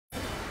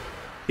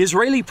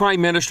Israeli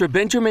Prime Minister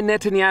Benjamin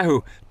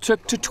Netanyahu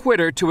took to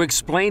Twitter to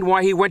explain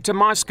why he went to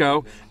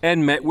Moscow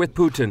and met with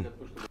Putin.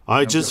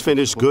 I just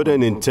finished good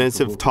and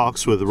intensive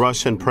talks with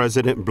Russian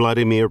President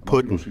Vladimir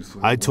Putin.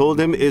 I told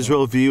him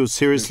Israel views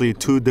seriously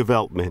two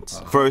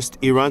developments. First,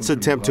 Iran's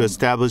attempt to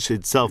establish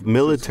itself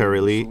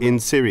militarily in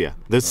Syria.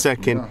 The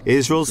second,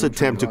 Israel's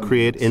attempt to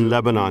create in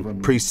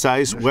Lebanon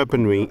precise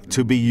weaponry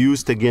to be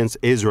used against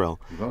Israel.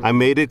 I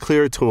made it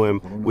clear to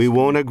him we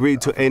won't agree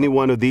to any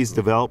one of these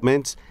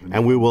developments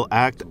and we will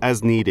act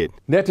as needed.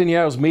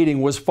 Netanyahu's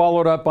meeting was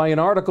followed up by an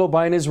article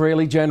by an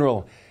Israeli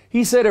general.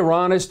 He said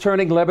Iran is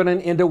turning Lebanon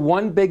into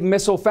one big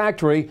missile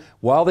factory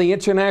while the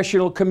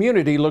international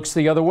community looks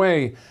the other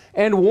way,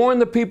 and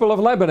warned the people of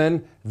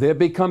Lebanon they've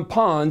become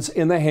pawns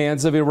in the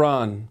hands of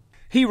Iran.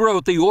 He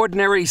wrote the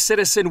ordinary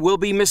citizen will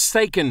be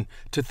mistaken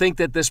to think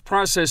that this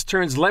process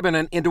turns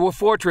Lebanon into a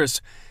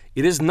fortress.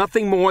 It is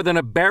nothing more than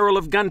a barrel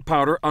of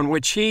gunpowder on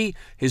which he,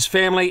 his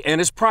family,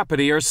 and his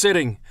property are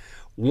sitting.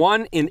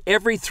 1 in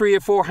every 3 or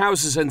 4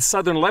 houses in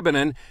southern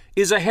Lebanon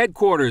is a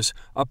headquarters,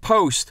 a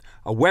post,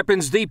 a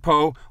weapons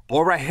depot,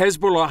 or a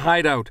Hezbollah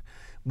hideout.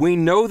 We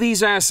know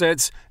these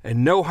assets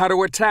and know how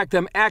to attack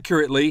them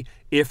accurately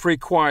if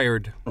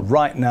required.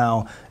 Right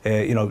now,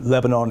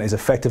 Lebanon is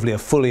effectively a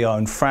fully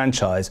owned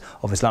franchise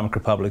of Islamic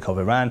Republic of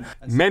Iran.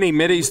 Many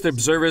Mideast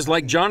observers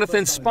like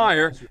Jonathan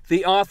Spire,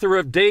 the author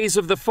of Days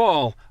of the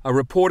Fall, a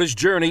reporter's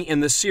journey in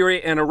the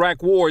Syria and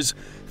Iraq wars,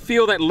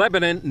 feel that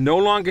Lebanon no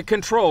longer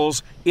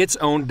controls its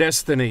own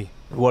destiny.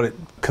 What it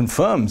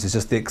confirms is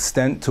just the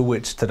extent to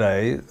which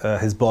today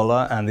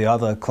Hezbollah and the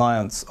other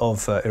clients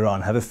of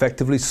Iran have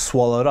effectively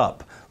swallowed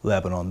up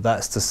Lebanon.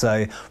 That's to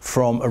say,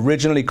 from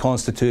originally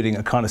constituting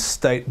a kind of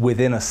state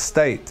within a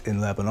state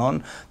in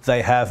Lebanon,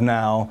 they have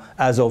now,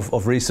 as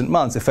of recent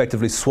months,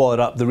 effectively swallowed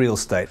up the real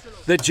state.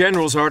 The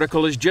general's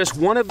article is just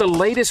one of the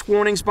latest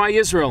warnings by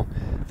Israel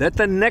that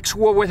the next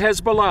war with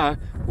Hezbollah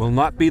will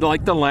not be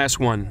like the last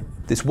one.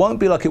 This won't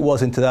be like it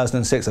was in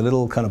 2006, a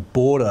little kind of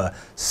border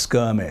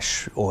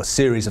skirmish or a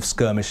series of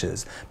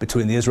skirmishes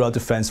between the Israel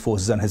Defense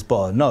Forces and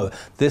Hezbollah. No,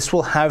 this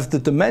will have the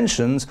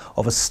dimensions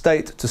of a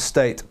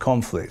state-to-state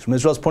conflict. From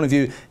Israel's point of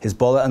view,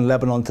 Hezbollah and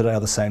Lebanon today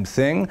are the same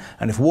thing,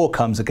 and if war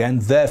comes again,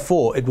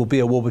 therefore it will be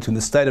a war between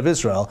the state of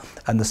Israel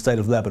and the state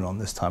of Lebanon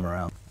this time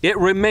around. It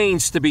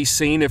remains to be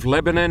seen if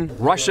Lebanon,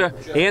 Russia,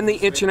 and the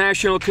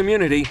international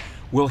community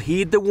will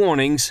heed the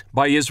warnings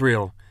by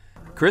Israel.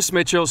 Chris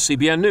Mitchell,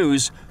 CBN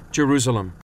News, Jerusalem.